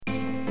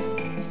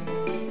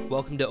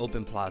Welcome to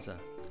Open Plaza,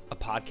 a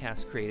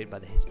podcast created by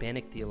the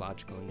Hispanic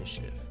Theological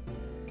Initiative.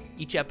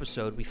 Each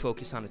episode, we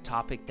focus on a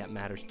topic that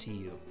matters to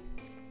you,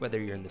 whether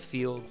you're in the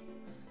field,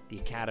 the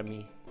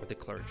academy, or the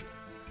clergy.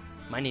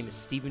 My name is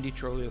Stephen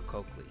DiTrolio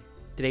Coakley.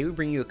 Today, we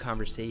bring you a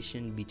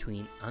conversation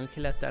between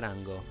Angela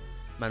Tarango,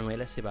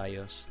 Manuela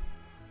Ceballos,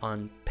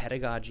 on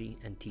pedagogy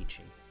and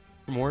teaching.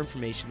 For more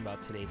information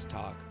about today's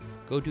talk,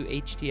 go to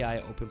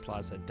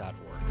hdiopenplaza.org.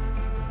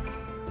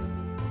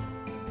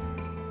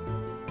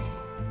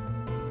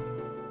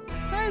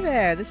 Hi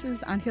there, this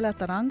is Angela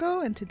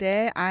Tarango, and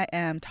today I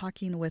am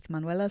talking with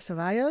Manuela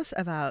Ceballos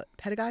about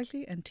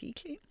pedagogy and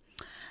teaching.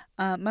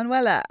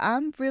 Manuela,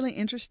 I'm really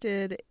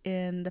interested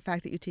in the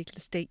fact that you teach at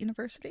the State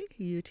University.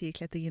 You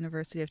teach at the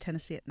University of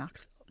Tennessee at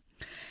Knoxville.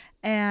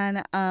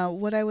 And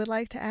what I would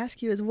like to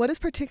ask you is, what is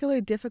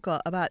particularly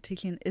difficult about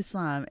teaching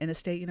Islam in a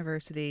state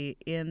university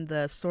in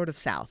the sort of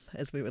South,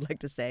 as we would like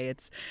to say?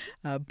 It's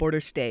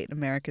border state,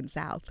 American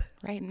South.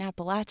 Right in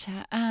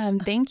Appalachia.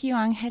 Thank you,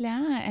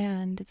 Angela,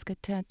 and it's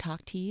good to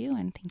talk to you,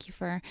 and thank you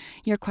for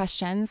your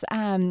questions.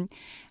 I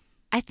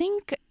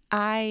think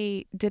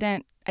I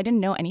didn't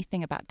know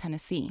anything about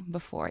Tennessee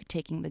before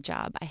taking the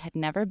job. I had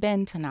never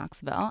been to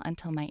Knoxville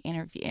until my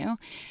interview.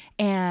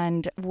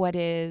 And what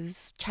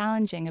is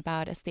challenging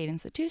about a state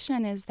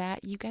institution is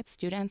that you get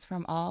students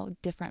from all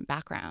different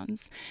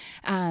backgrounds.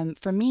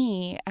 For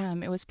me,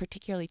 it was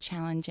particularly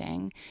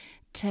challenging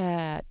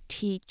to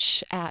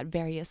teach at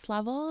various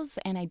levels,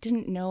 and I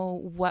didn't know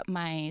what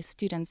my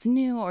students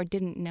knew or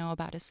didn't know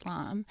about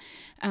Islam.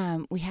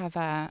 We have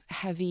a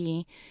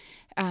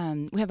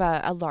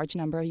large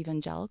number of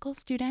evangelical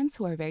students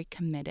who are very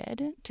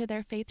committed to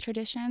their faith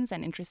traditions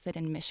and interested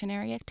in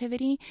missionary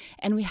activity.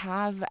 And we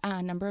have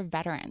a number of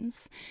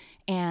veterans.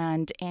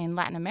 And in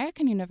Latin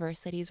American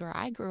universities where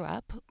I grew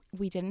up,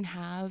 we didn't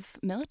have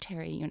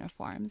military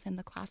uniforms in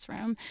the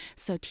classroom.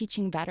 So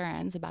teaching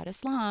veterans about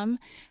Islam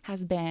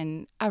has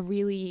been a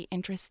really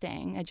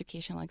interesting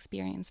educational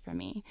experience for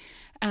me.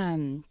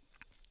 The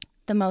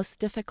most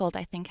difficult,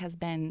 I think, has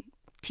been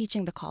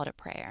teaching the call to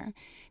prayer,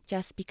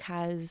 just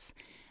because,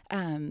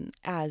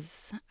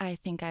 as I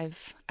think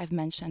I've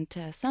mentioned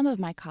to some of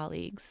my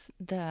colleagues,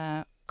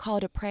 the call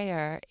to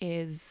prayer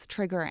is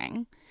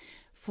triggering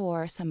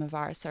for some of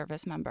our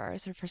service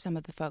members or for some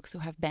of the folks who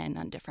have been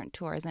on different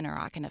tours in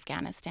Iraq and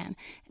Afghanistan.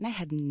 And I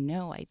had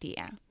no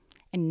idea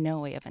and no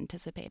way of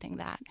anticipating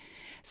that.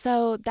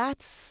 So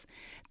that's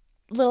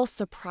little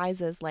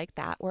surprises like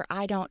that where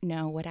I don't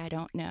know what I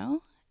don't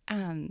know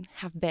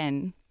have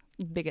been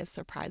biggest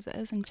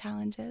surprises and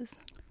challenges.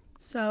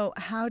 So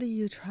how do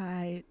you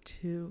try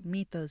to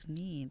meet those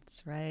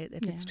needs, right?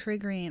 If it's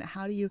triggering,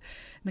 how do you,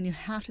 you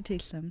have to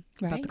teach them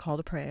about the call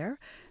to prayer.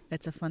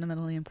 It's a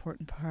fundamentally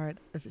important part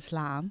of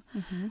Islam.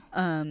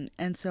 Mm-hmm.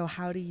 And so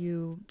how do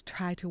you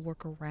try to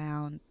work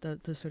around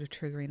those sort of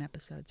triggering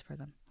episodes for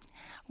them?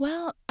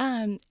 Well,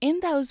 in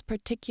those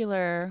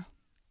particular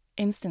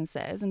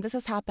instances, and this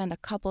has happened a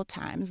couple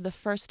times. The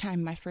first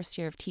time, my first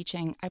year of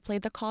teaching, I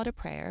played the call to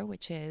prayer,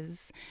 which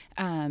is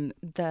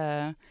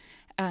the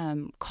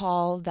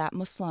call that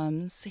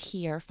Muslims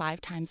hear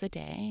 5 times a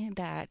day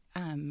that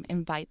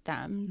invite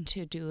them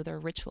to do their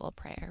ritual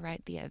prayer,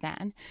 right, the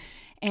adhan.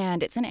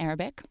 And it's in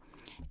Arabic,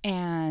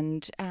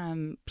 and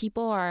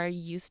people are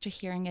used to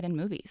hearing it in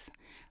movies.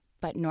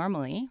 But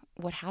normally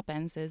what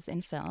happens is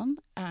in film,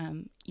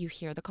 you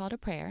hear the call to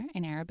prayer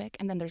in Arabic,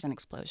 and then there's an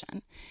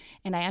explosion.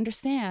 And I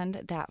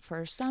understand that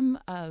for some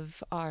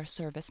of our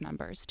service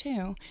members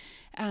too,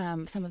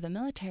 some of the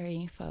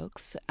military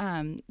folks,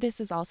 this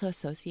is also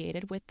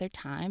associated with their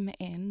time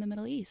in the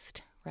Middle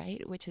East,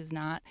 right? Which is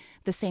not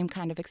the same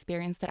kind of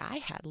experience that I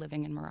had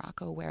living in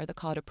Morocco, where the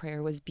call to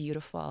prayer was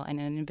beautiful and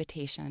an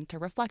invitation to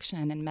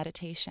reflection and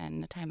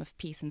meditation, a time of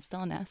peace and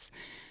stillness.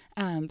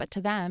 But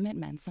to them, it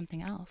meant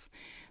something else.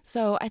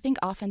 So I think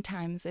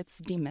oftentimes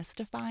it's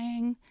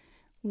demystifying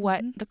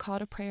what the call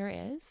to prayer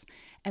is,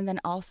 and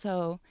then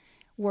also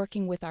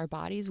working with our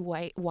bodies.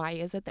 Why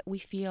is it that we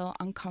feel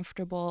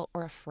uncomfortable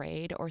or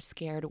afraid or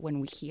scared when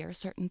we hear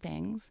certain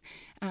things?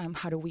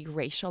 How do we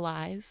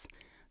racialize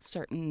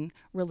certain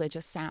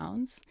religious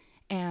sounds?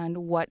 And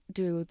what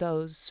do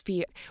those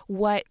feel?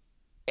 What,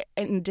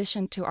 in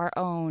addition to our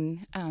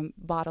own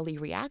bodily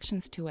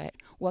reactions to it,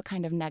 what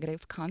kind of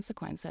negative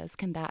consequences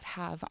can that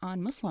have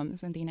on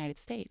Muslims in the United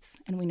States?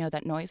 And we know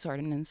that noise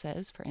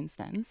ordinances, for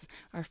instance,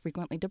 are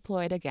frequently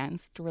deployed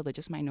against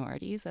religious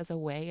minorities as a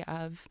way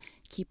of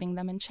keeping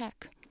them in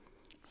check,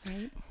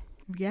 right?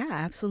 Yeah,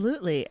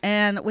 absolutely.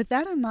 And with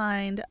that in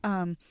mind,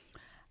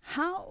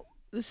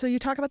 so you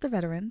talk about the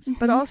veterans,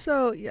 but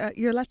also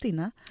you're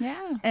Latina.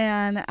 Yeah.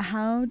 And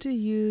how do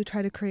you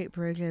try to create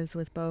bridges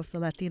with both the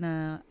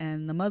Latina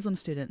and the Muslim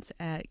students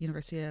at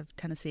University of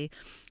Tennessee,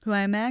 who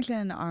I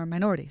imagine are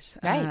minorities,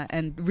 right,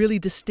 and really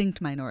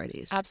distinct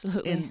minorities,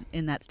 absolutely,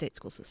 in that state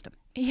school system?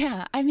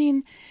 Yeah, I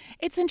mean,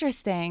 it's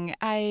interesting.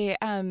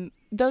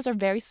 Those are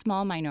very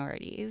small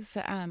minorities.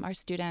 Our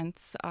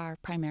students are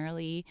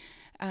primarily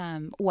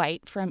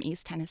white from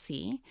East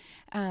Tennessee.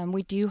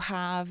 We do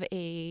have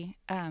a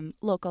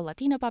local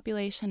Latino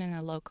population and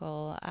a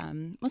local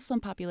Muslim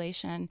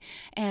population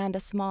and a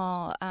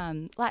small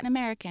Latin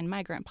American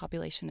migrant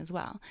population as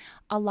well.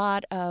 A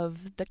lot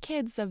of the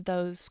kids of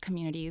those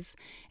communities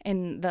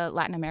in the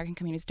Latin American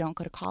communities don't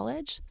go to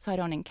college, so I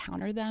don't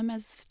encounter them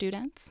as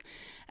students.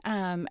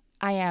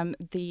 I am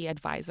the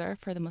advisor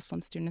for the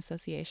Muslim Student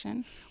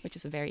Association, which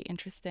is a very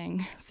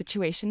interesting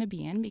situation to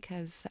be in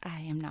because I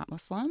am not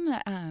Muslim,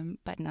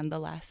 but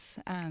nonetheless,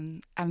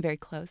 I'm very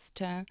close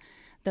to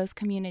those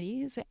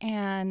communities.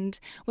 And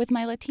with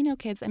my Latino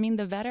kids, I mean,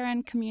 the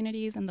veteran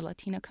communities and the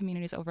Latino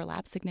communities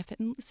overlap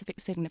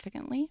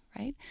significantly,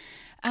 right?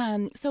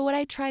 So what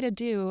I try to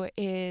do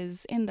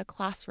is in the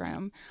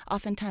classroom,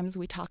 oftentimes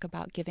we talk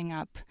about giving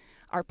up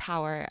our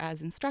power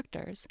as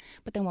instructors,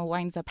 but then what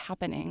winds up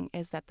happening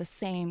is that the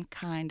same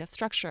kind of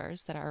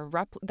structures that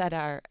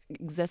are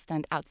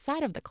existent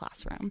outside of the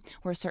classroom,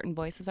 where certain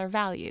voices are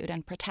valued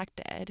and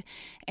protected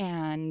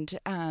and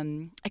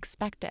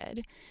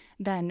expected,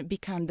 then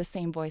become the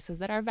same voices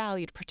that are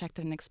valued,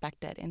 protected, and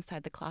expected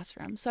inside the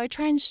classroom. So I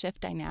try and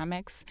shift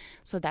dynamics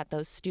so that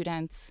those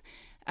students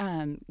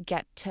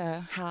get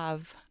to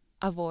have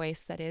a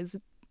voice that is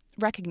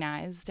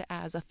recognized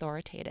as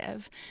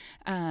authoritative,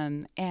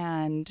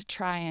 and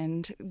try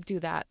and do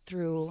that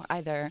through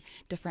either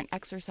different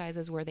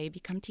exercises where they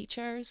become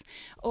teachers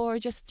or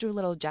just through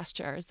little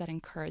gestures that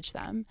encourage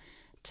them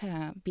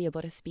to be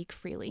able to speak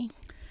freely.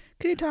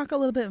 Could you talk a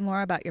little bit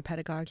more about your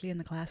pedagogy in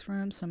the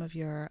classroom, some of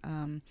your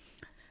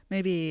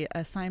maybe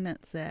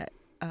assignments that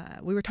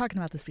we were talking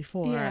about this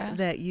before,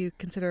 that you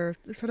consider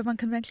sort of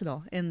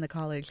unconventional in the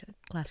college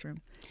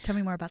classroom? Tell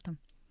me more about them.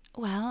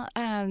 Well,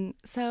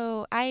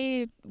 so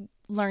I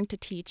learned to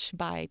teach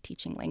by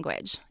teaching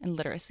language and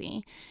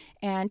literacy.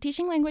 And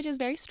teaching language is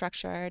very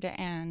structured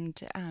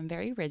and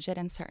very rigid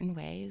in certain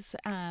ways.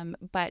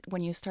 But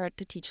when you start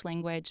to teach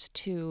language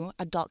to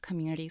adult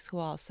communities who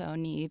also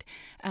need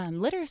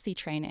literacy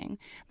training,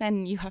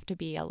 then you have to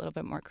be a little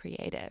bit more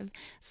creative.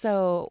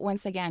 So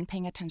once again,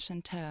 paying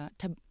attention to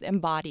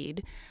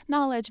embodied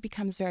knowledge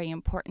becomes very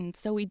important.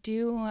 So we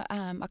do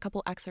a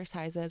couple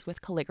exercises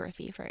with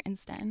calligraphy, for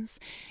instance,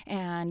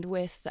 and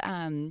with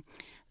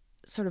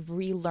sort of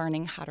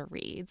relearning how to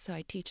read. So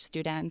I teach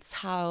students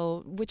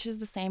which is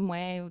the same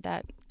way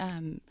that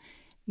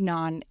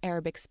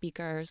non-Arabic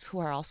speakers who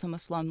are also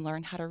Muslim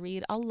learn how to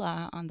read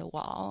Allah on the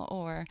wall,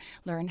 or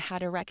learn how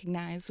to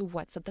recognize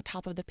what's at the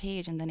top of the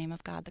page in the name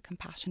of God, the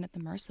compassionate, the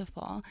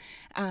merciful,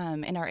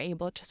 and are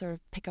able to sort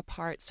of pick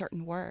apart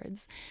certain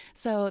words.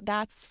 So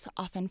that's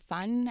often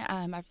fun.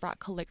 I've brought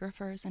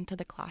calligraphers into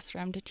the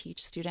classroom to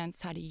teach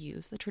students how to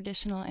use the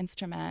traditional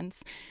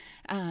instruments,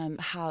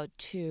 how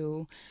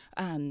to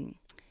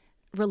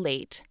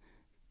relate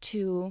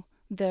to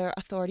the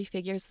authority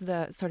figures,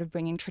 the sort of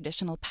bringing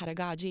traditional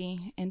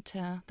pedagogy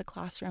into the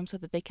classroom so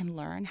that they can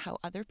learn how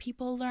other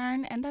people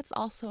learn. And that's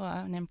also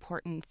an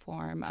important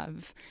form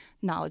of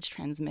knowledge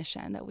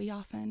transmission that we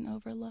often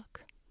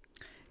overlook.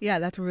 Yeah,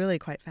 that's really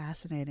quite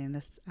fascinating.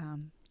 This,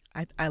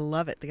 I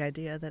love it, the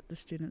idea that the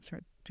students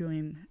are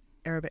doing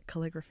Arabic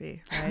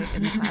calligraphy, right,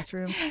 in the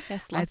classroom.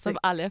 Yes, lots of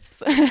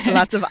alifs.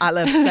 Lots of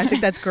alifs. I think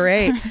that's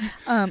great.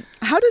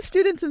 How do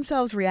students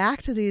themselves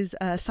react to these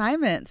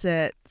assignments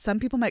that some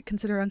people might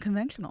consider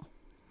unconventional?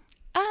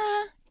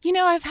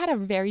 I've had a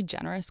very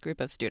generous group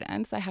of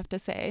students, I have to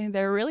say.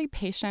 They're really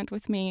patient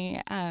with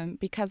me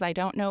because I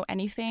don't know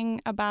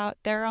anything about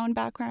their own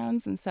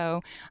backgrounds. And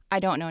so I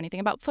don't know anything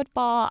about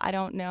football. I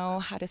don't know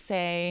how to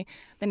say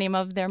the name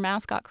of their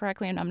mascot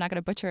correctly. And I'm not going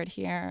to butcher it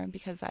here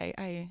because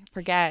I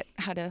forget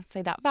how to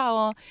say that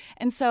vowel.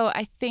 And so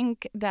I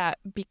think that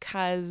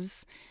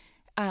because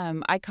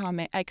I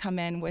come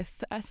in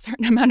with a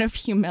certain amount of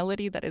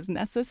humility that is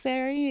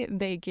necessary,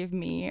 they give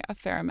me a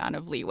fair amount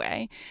of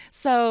leeway.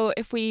 So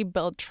if we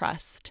build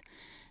trust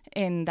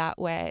in that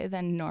way,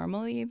 then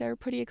normally they're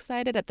pretty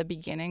excited. At the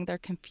beginning, they're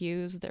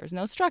confused. There's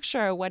no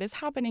structure. What is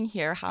happening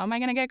here? How am I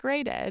going to get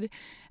graded?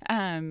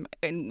 And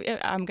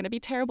I'm going to be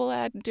terrible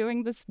at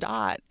doing this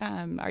dot.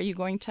 Are you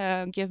going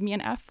to give me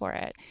an F for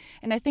it?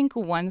 And I think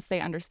once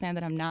they understand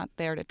that I'm not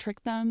there to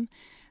trick them,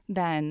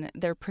 then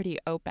they're pretty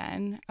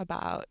open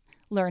about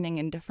learning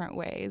in different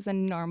ways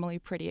and normally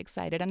pretty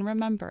excited and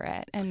remember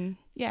it. And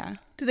yeah.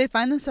 Do they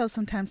find themselves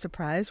sometimes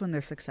surprised when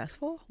they're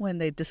successful, when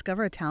they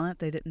discover a talent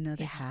they didn't know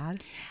they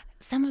had?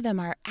 Some of them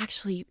are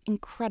actually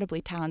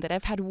incredibly talented.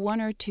 I've had one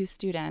or two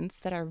students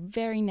that are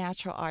very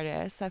natural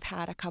artists. I've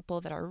had a couple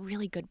that are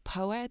really good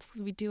poets,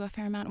 because we do a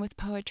fair amount with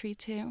poetry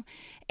too.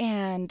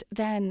 And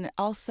then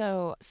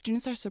also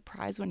students are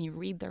surprised when you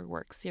read their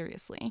work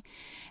seriously.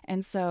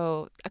 And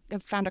so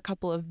I've found a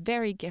couple of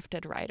very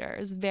gifted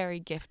writers, very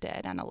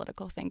gifted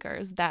analytical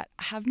thinkers that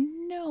have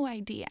no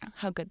idea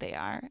how good they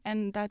are.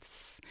 And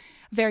that's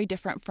very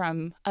different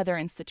from other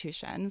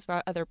institutions,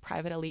 or other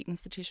private elite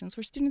institutions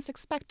where students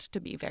expect to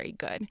be very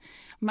good.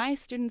 My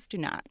students do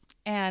not.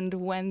 And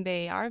when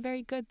they are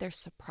very good, they're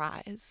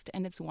surprised,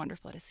 and it's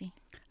wonderful to see.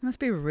 It must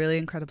be really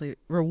incredibly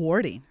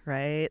rewarding,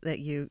 right? That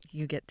you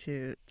get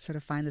to sort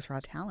of find this raw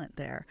talent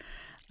there.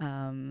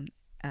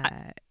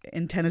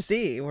 in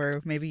Tennessee,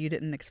 where maybe you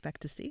didn't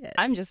expect to see it.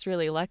 I'm just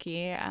really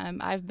lucky.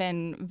 I've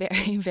been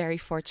very, very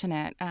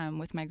fortunate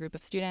with my group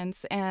of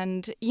students,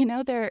 and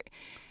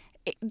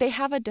they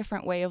have a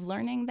different way of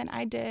learning than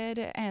I did,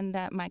 and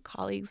that my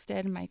colleagues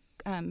did, and my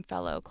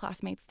fellow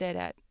classmates did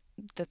at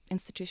the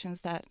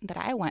institutions that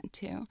I went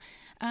to.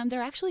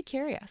 They're actually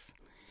curious,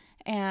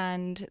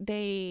 and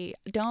they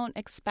don't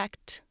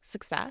expect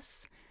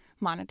success,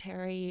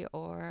 monetary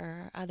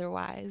or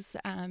otherwise.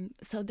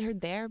 So they're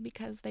there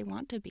because they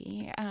want to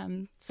be.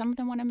 Some of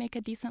them want to make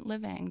a decent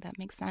living. That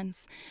makes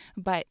sense.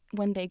 But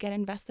when they get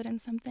invested in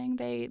something,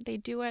 they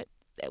do it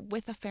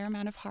with a fair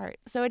amount of heart.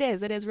 So it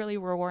is really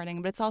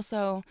rewarding, but it's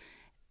also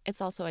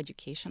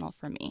educational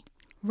for me.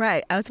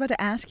 Right. I was about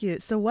to ask you,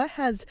 so what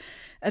has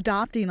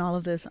adopting all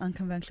of this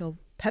unconventional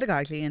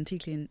pedagogy and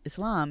teaching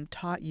Islam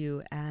taught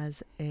you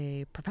as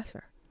a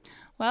professor?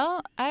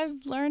 Well,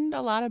 I've learned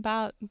a lot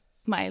about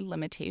my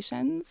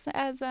limitations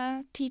as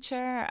a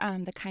teacher,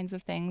 the kinds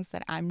of things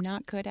that I'm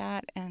not good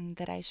at and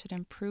that I should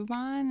improve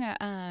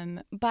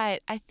on.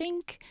 But I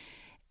think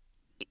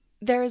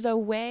there's a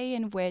way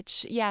in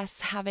which, yes,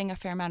 having a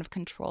fair amount of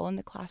control in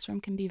the classroom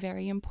can be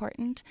very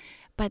important,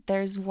 but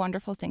there's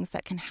wonderful things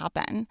that can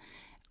happen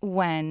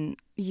when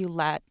you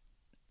let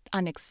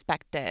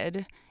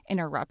unexpected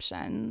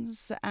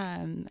interruptions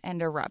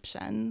and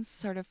eruptions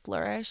sort of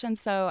flourish. And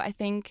so I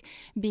think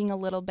being a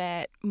little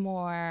bit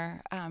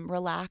more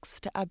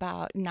relaxed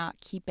about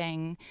not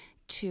keeping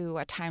to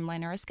a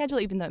timeline or a schedule,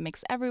 even though it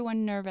makes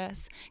everyone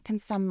nervous, can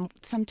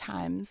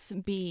sometimes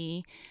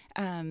be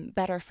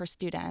better for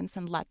students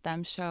and let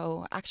them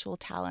show actual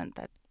talent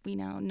that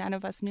none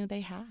of us knew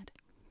they had.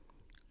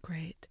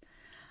 Great.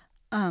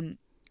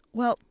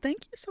 Well,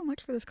 thank you so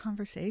much for this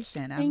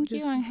conversation. Thank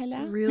you,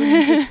 Angela. Really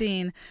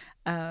interesting.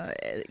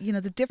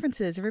 The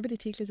differences. Everybody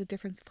teaches at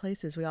different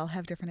places. We all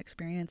have different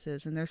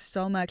experiences, and there's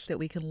so much that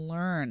we can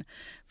learn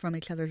from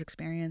each other's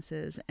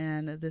experiences.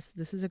 And this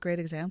is a great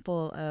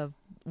example of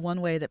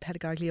one way that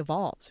pedagogy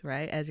evolves,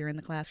 right? As you're in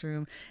the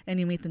classroom and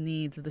you meet the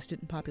needs of the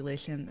student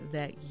population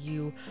that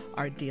you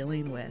are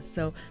dealing with.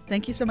 So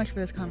thank you so much for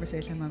this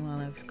conversation,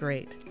 Manuela. It was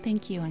great.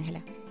 Thank you,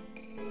 Angela.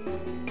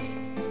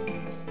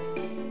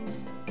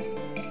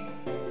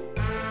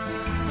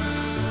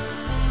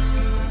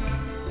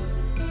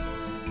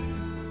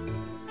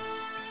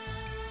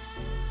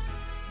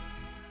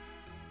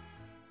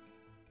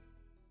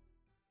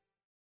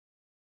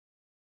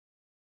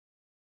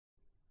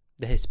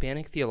 The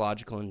Hispanic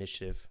Theological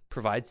Initiative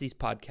provides these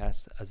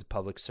podcasts as a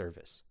public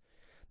service.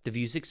 The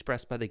views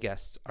expressed by the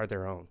guests are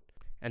their own,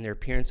 and their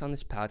appearance on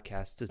this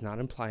podcast does not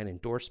imply an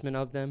endorsement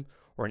of them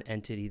or an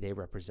entity they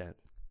represent.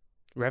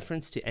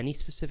 Reference to any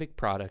specific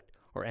product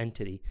or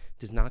entity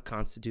does not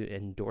constitute an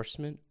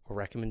endorsement or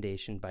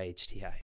recommendation by HTI.